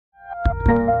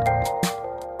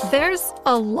There's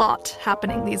a lot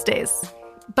happening these days,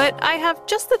 but I have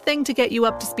just the thing to get you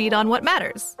up to speed on what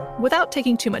matters, without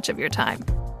taking too much of your time.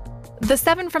 The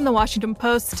 7 from the Washington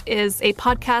Post is a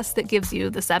podcast that gives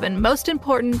you the 7 most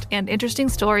important and interesting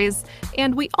stories,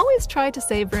 and we always try to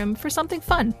save room for something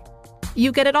fun.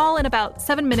 You get it all in about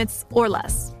 7 minutes or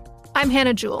less. I'm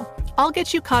Hannah Jewell. I'll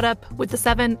get you caught up with the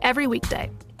 7 every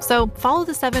weekday. So follow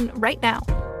the 7 right now.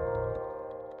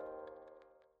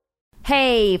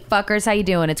 Hey, fuckers, how you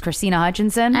doing? It's Christina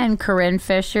Hutchinson. And Corinne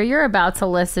Fisher. You're about to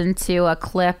listen to a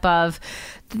clip of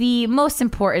the most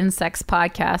important sex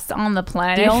podcast on the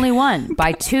planet. The only one,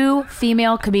 by 2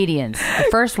 female comedians. The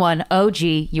first one, OG,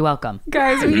 you welcome.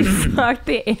 Guys, we fucked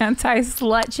the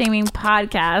anti-slut shaming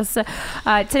podcast.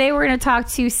 Today we're going to talk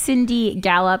to Cindy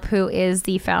Gallop, who is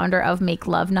the founder of Make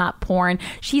Love Not Porn.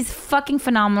 She's a fucking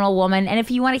phenomenal woman. And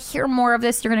if you want to hear more of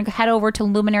this, you're going to head over to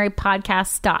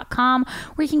luminarypodcast.com,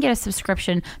 where you can get a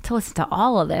subscription to listen to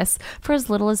all of this for as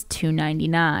little as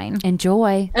 $2.99.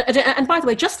 Enjoy. And by the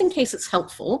way, just in case it's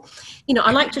helpful,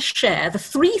 I like to share the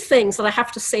 3 things that I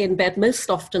have to say in bed most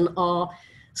often are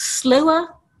slower,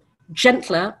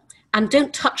 gentler, and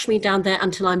don't touch me down there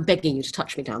until I'm begging you to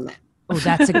touch me down there. Oh,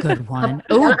 that's a good one.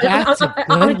 Oh, that's a good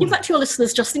one. I'm going to give that to your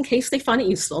listeners just in case they find it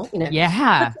useful.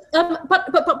 Yeah.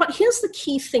 But here's the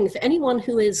key thing for anyone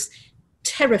who is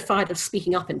terrified of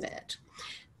speaking up in bed.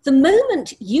 The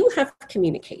moment you have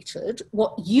communicated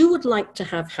what you would like to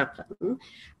have happen,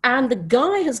 and the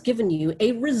guy has given you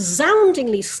a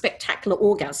resoundingly spectacular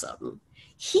orgasm,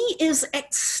 he is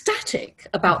ecstatic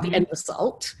about the end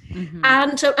result. Mm-hmm.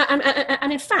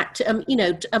 And in fact,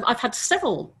 I've had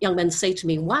several young men say to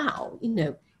me, wow,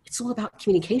 it's all about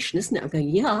communication, isn't it? I'm going,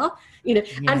 yeah.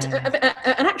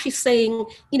 And actually saying,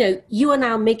 you are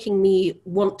now making me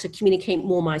want to communicate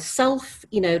more myself,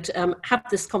 to have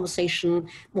this conversation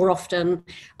more often.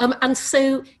 And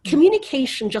so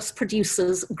communication just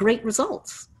produces great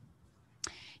results.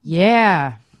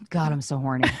 Yeah. God, I'm so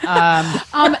horny.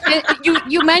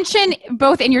 You mentioned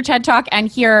both in your TED Talk and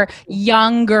here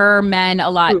younger men a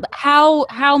lot.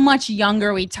 How much younger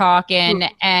are we talking?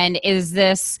 And is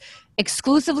this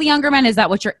exclusively younger men? Is that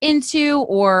what you're into?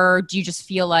 Or do you just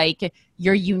feel like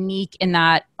you're unique in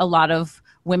that a lot of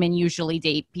women usually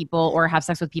date people or have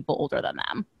sex with people older than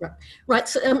them? Right.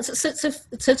 So to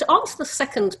answer the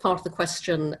second part of the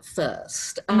question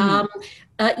first,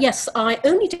 yes, I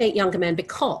only date younger men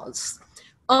because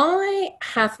I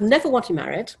have never wanted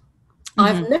married.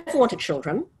 I've never wanted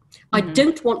children. I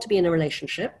don't want to be in a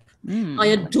relationship. I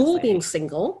adore being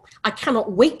single. I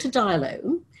cannot wait to die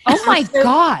alone. Oh my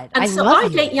God. I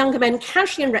date younger men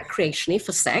casually and recreationally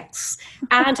for sex,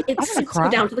 and it sits me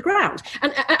down to the ground.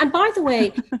 And by the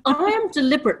way, I am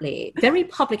deliberately very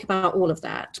public about all of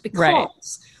that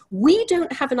because we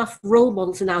don't have enough role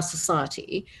models in our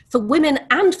society for women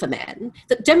and for men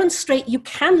that demonstrate you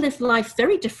can live life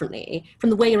very differently from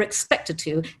the way you're expected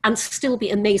to and still be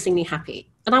amazingly happy.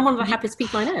 And I'm one of the happiest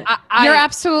people I know. You're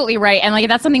absolutely right. And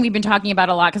that's something we've been talking about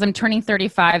a lot because I'm turning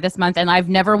 35 this month and I've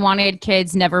never wanted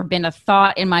kids, never been a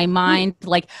thought in my mind.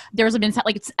 There's been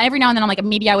every now and then I'm like,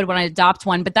 maybe I would want to adopt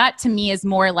one. But that to me is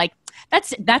more like,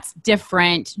 that's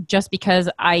different just because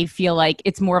I feel like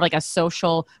it's more of like a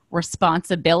social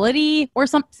responsibility or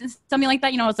something like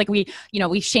that. It's like we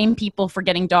shame people for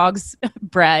getting dogs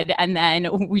bred and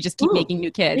then we just keep making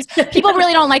new kids. People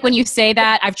really don't like when you say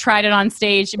that. I've tried it on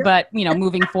stage, but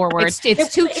moving forward,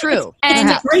 it's too true.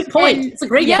 It's a great point. It's a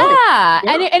great point. Yeah.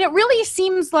 And it really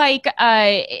seems like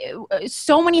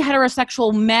so many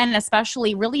heterosexual men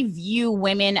especially really view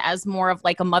women as more of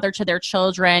like a mother to their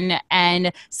children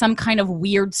and some kind of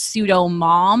weird pseudo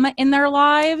mom in their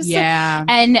lives. Yeah.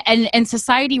 And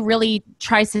society really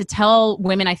tries to tell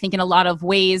women, I think, in a lot of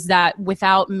ways that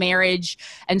without marriage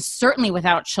and certainly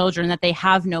without children, that they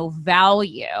have no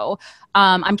value.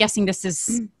 I'm guessing this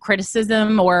is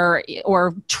criticism or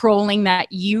trolling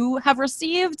that you have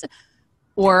received,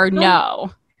 or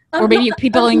no? Or maybe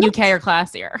people in UK are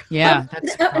classier. Yeah.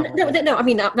 No. I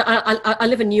mean, I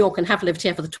live in New York and have lived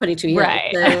here for the 22 years.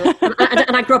 Right. So,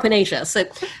 and I grew up in Asia. So,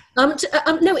 no,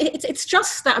 it's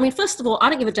just that. I mean, first of all, I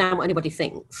don't give a damn what anybody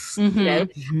thinks.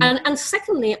 And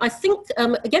secondly, I think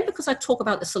again because I talk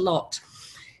about this a lot.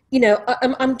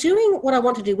 I'm doing what I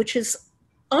want to do, which is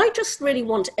I just really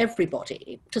want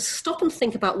everybody to stop and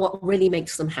think about what really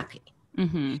makes them happy.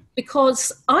 Mm-hmm.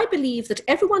 Because I believe that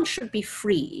everyone should be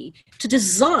free to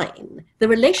design the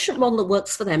relationship model that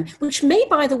works for them, which may,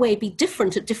 by the way, be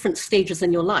different at different stages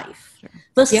in your life. Sure.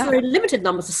 versus a very limited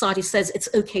number, society says it's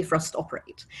okay for us to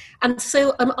operate. And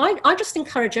so I just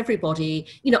encourage everybody,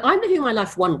 I'm living my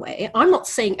life one way. I'm not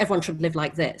saying everyone should live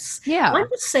like this. Yeah. I'm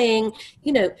just saying,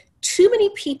 too many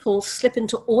people slip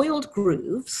into oiled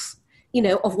grooves,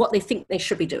 of what they think they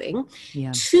should be doing.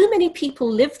 Yeah. Too many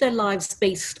people live their lives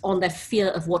based on their fear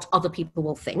of what other people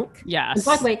will think. Yes. And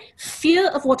by the way, fear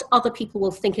of what other people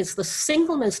will think is the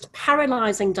single most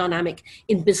paralyzing dynamic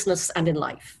in business and in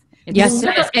life. Yes, You'll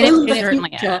never it own the certainly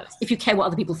future is. if you care what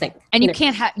other people think. And you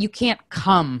can't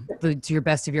come to your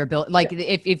best of your ability. Like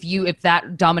if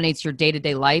that dominates your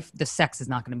day-to-day life, the sex is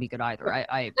not going to be good either.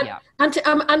 Yeah. And to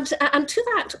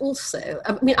that also,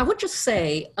 I would just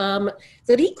say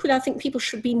that equally, I think people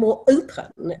should be more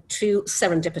open to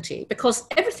serendipity, because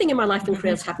everything in my life and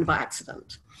career has happened by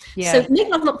accident. Yeah. So Make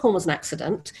Love Not Porn was an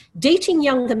accident. Dating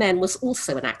younger men was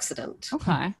also an accident.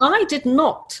 Okay. I did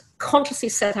not consciously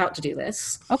set out to do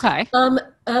this. Okay.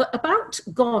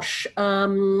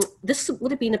 This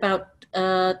would have been about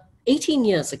 18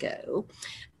 years ago.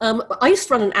 I used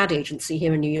to run an ad agency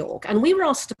here in New York, and we were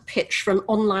asked to pitch for an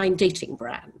online dating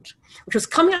brand, which was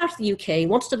coming out of the UK,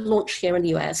 wanted to launch here in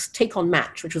the US, take on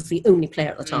Match, which was the only player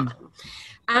at the time.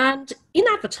 And in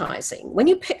advertising, when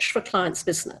you pitch for a client's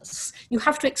business, you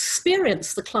have to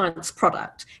experience the client's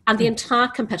product and the entire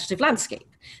competitive landscape.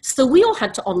 So we all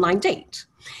had to online date.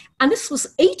 And this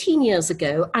was 18 years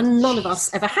ago, and none of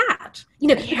us ever had.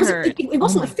 Because it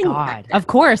wasn't a thing back then. Of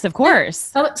course.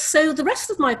 So the rest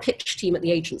of my pitch team at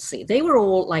the agency, they were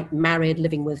all like married,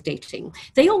 living with, dating.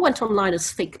 They all went online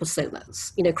as fake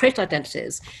personas, create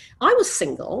identities. I was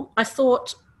single. I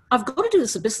thought, I've got to do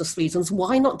this for business reasons.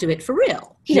 Why not do it for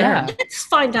real? Let's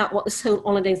find out what this whole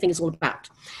online dating thing is all about.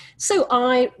 So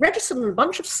I registered on a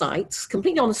bunch of sites,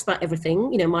 completely honest about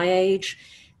everything, my age,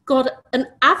 got an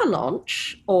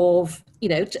avalanche of,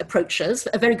 approaches,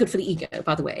 very good for the ego,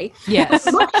 by the way. Yes.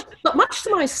 But much to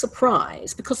my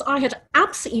surprise, because I had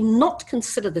absolutely not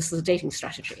considered this as a dating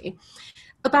strategy,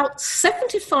 about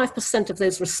 75% of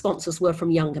those responses were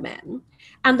from younger men,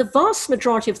 and the vast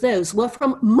majority of those were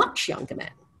from much younger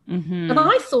men. And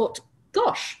I thought,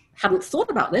 gosh, hadn't thought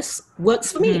about this,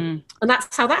 works for me. And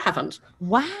that's how that happened.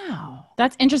 Wow.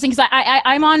 That's interesting, because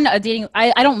I'm on a dating,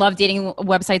 I don't love dating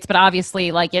websites, but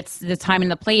obviously like it's the time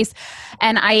and the place.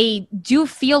 And I do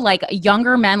feel like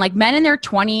younger men, like men in their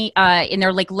in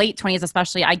their like late 20s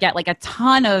especially, I get like a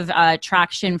ton of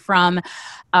traction from,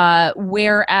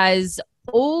 whereas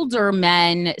older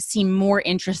men seem more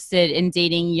interested in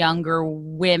dating younger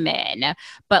women.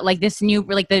 But like this new,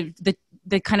 like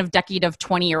the kind of decade of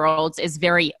 20-year-olds is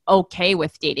very okay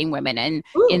with dating women and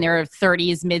in their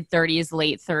 30s, mid 30s,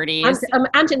 late 30s.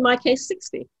 And in my case,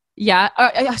 60. Yeah.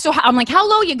 So I'm like, how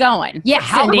low are you going? Yeah.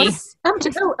 Cindy. They tend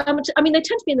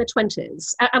to be in their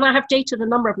 20s. And I have dated a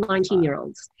number of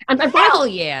 19-years. And by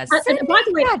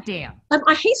the way, goddamn.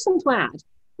 I hasten to add,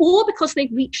 all because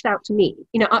they've reached out to me.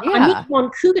 I meet them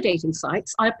on cougar dating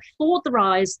sites. I applaud the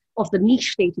rise of the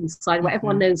niche dating site where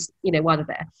everyone knows, why they're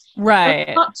there.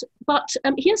 Right. But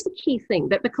here's the key thing,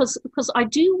 that because I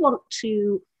do want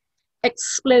to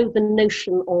explode the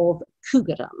notion of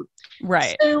cougardom.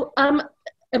 Right. So I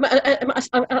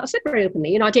said very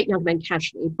openly, I date young men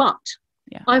casually, but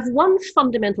I have one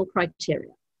fundamental criteria.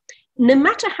 No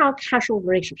matter how casual the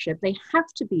relationship, they have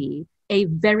to be a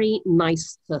very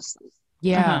nice person.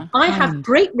 Yeah. I have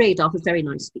great radar for very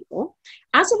nice people.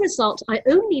 As a result, I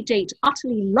only date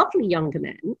utterly lovely younger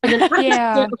men in an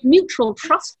atmosphere of mutual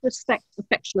trust, respect,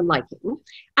 affection, and liking.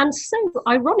 And so,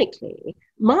 ironically,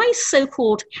 my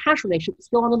so-called casual relationships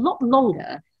go on a lot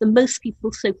longer than most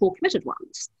people's so-called committed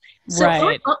ones. So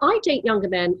I date younger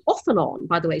men off and on,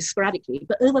 by the way, sporadically,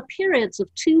 but over periods of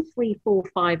 2, 3, 4,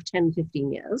 5, 10,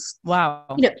 15 years. Wow.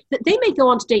 They may go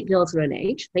on to date girls their own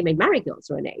age. They may marry girls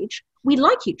their own age. We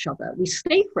like each other. We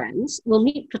stay friends. We'll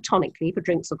meet platonically for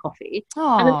drinks or coffee.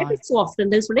 Aww. And then every so often,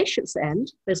 those relationships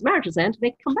end, those marriages end,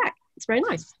 they come back. It's very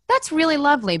nice. That's really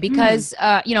lovely because,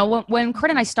 when Corinne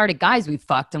and I started Guys We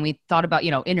Fucked and we thought about,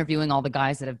 interviewing all the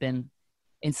guys that have been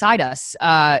inside us,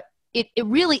 it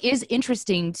really is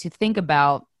interesting to think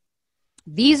about.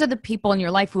 These are the people in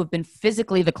your life who have been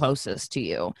physically the closest to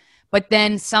you. But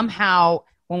then somehow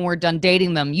when we're done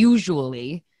dating them,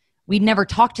 usually we never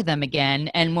talk to them again.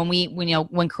 And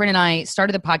when Corinne and I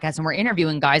started the podcast and we're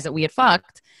interviewing guys that we had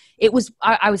fucked,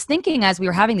 I was thinking as we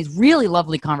were having these really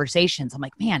lovely conversations, I'm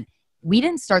like, man, we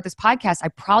didn't start this podcast, I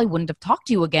probably wouldn't have talked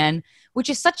to you again, which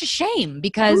is such a shame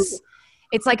because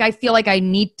it's like I feel like I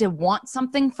need to want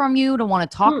something from you to want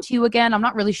to talk to you again. I'm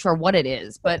not really sure what it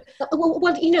is, but well,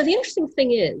 the interesting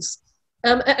thing is,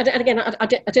 and again, I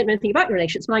don't know anything about your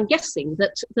relationships, but I'm guessing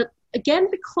that again,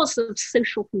 because of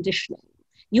social conditioning,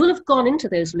 you will have gone into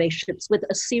those relationships with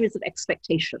a series of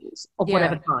expectations of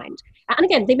whatever kind. And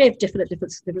again, they may have differed at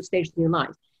different stages in your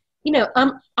life.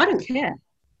 I don't care.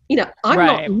 I'm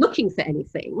not looking for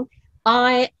anything.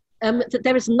 That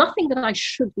there is nothing that I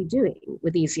should be doing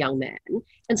with these young men.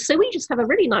 And so we just have a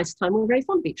really nice time. We're very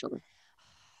fond of each other.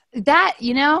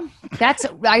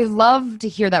 I love to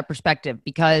hear that perspective,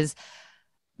 because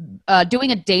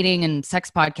doing a dating and sex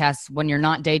podcast when you're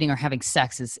not dating or having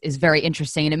sex is very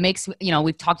interesting. And it makes,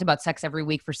 we've talked about sex every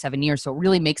week for 7 years. So it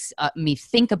really makes me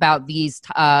think about these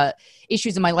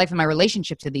issues in my life and my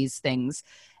relationship to these things.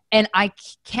 And I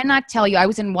cannot tell you, I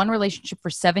was in one relationship for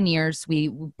 7 years.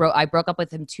 I broke up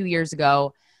with him 2 years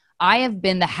ago. I have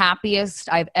been the happiest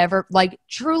I've ever,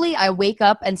 truly, I wake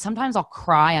up and sometimes I'll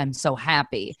cry. I'm so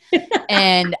happy.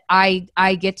 And I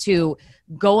get to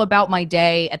go about my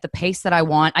day at the pace that I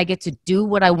want. I get to do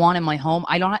what I want in my home.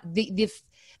 I don't have the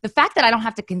fact that I don't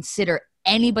have to consider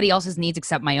anybody else's needs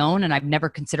except my own. And I've never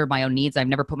considered my own needs. I've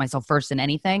never put myself first in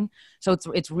anything. So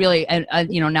it's really, and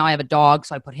now I have a dog,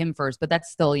 so I put him first, but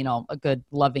that's still, a good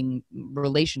loving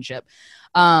relationship.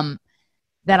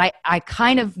 That I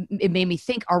kind of, it made me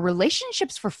think, are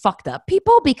relationships for fucked up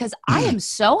people? Because I am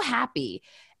so happy,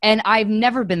 and I've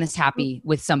never been this happy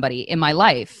with somebody in my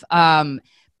life.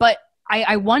 But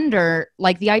I wonder,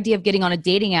 the idea of getting on a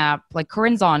dating app, like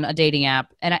Corinne's on a dating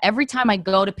app, and every time I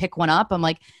go to pick one up, I'm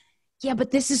like, yeah,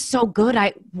 but this is so good.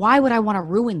 Why would I want to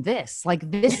ruin this?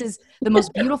 This is the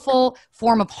most beautiful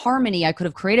form of harmony I could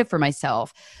have created for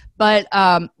myself. But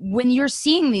when you're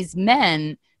seeing these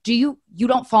men, you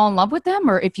don't fall in love with them?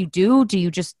 Or if you do you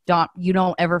just you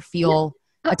don't ever feel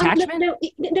attachment?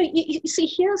 No, you see,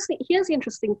 here's the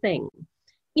interesting thing.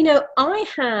 I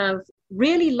have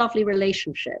really lovely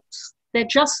relationships. They're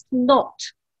just not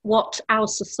what our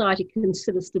society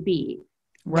considers to be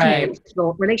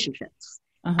conventional relationships.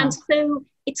 Uh-huh. And so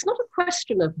it's not a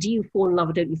question of, do you fall in love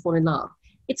or don't you fall in love?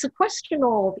 It's a question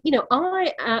of, each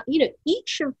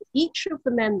of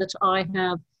the men that I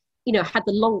have, had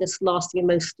the longest lasting and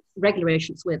most regular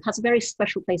relations with has a very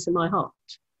special place in my heart.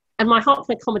 And my heart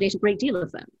can accommodate a great deal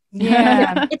of them.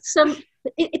 Yeah.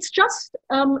 It's just,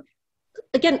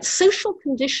 again, social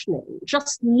conditioning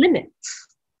just limits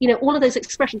all of those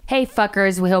expressions. Hey,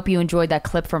 fuckers, we hope you enjoyed that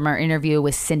clip from our interview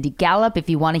with Cindy Gallop. If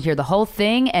you want to hear the whole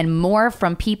thing and more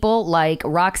from people like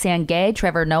Roxane Gay,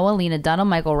 Trevor Noah, Lena Dunham,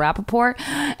 Michael Rappaport,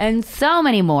 and so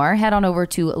many more, head on over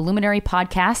to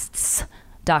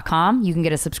luminarypodcasts.com. You can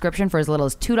get a subscription for as little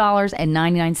as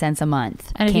 $2.99 a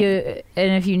month. And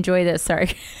if you enjoy this,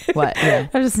 sorry. What? Yeah.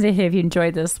 I was just saying, if you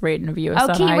enjoyed this, rate and review us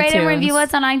on iTunes. Rate and review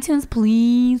us on iTunes,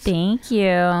 please. Thank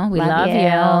you. We love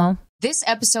you. This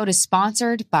episode is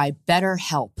sponsored by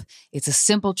BetterHelp. It's a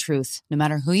simple truth. No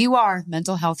matter who you are,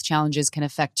 mental health challenges can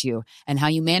affect you, and how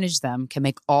you manage them can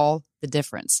make all the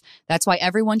difference. That's why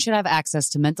everyone should have access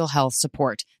to mental health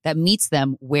support that meets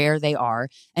them where they are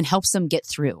and helps them get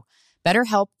through.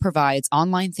 BetterHelp provides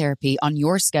online therapy on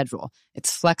your schedule.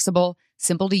 It's flexible,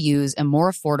 simple to use, and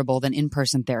more affordable than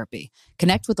in-person therapy.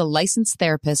 Connect with a licensed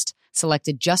therapist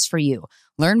selected just for you.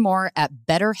 Learn more at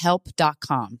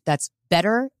BetterHelp.com. That's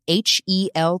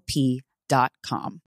BetterHelp.com.